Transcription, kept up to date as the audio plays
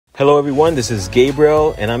Hello everyone, this is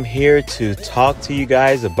Gabriel and I'm here to talk to you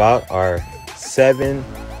guys about our 7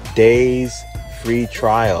 days free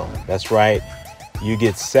trial. That's right. You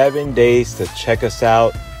get 7 days to check us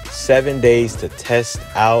out, 7 days to test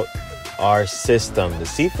out our system, to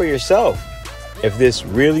see for yourself if this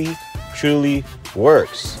really, truly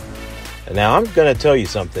works. And now I'm going to tell you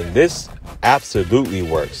something. This absolutely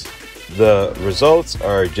works. The results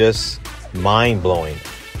are just mind-blowing,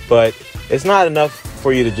 but it's not enough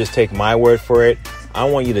for you to just take my word for it. I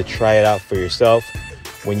want you to try it out for yourself.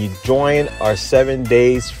 When you join our 7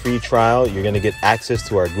 days free trial, you're going to get access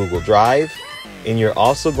to our Google Drive, and you're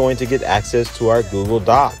also going to get access to our Google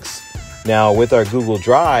Docs. Now, with our Google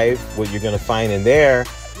Drive, what you're going to find in there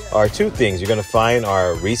are two things. You're going to find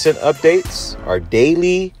our recent updates, our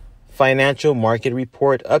daily financial market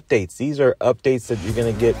report updates. These are updates that you're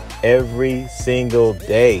going to get every single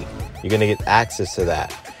day. You're going to get access to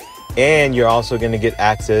that. And you're also going to get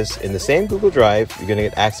access in the same Google Drive. You're going to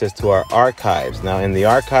get access to our archives. Now, in the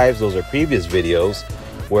archives, those are previous videos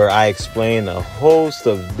where I explain a host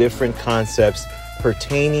of different concepts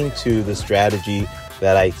pertaining to the strategy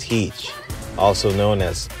that I teach, also known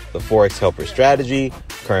as the Forex Helper strategy,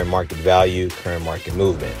 current market value, current market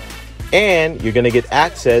movement. And you're going to get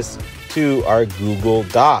access to our Google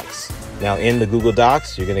Docs. Now, in the Google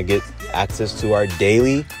Docs, you're going to get access to our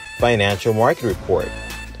daily financial market report.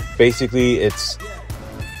 Basically, it's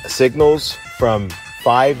signals from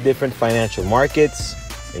 5 different financial markets,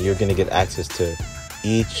 and you're going to get access to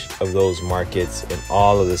each of those markets and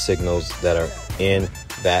all of the signals that are in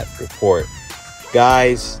that report.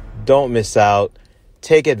 Guys, don't miss out.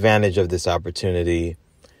 Take advantage of this opportunity.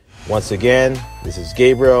 Once again, this is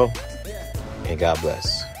Gabriel, and God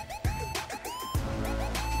bless.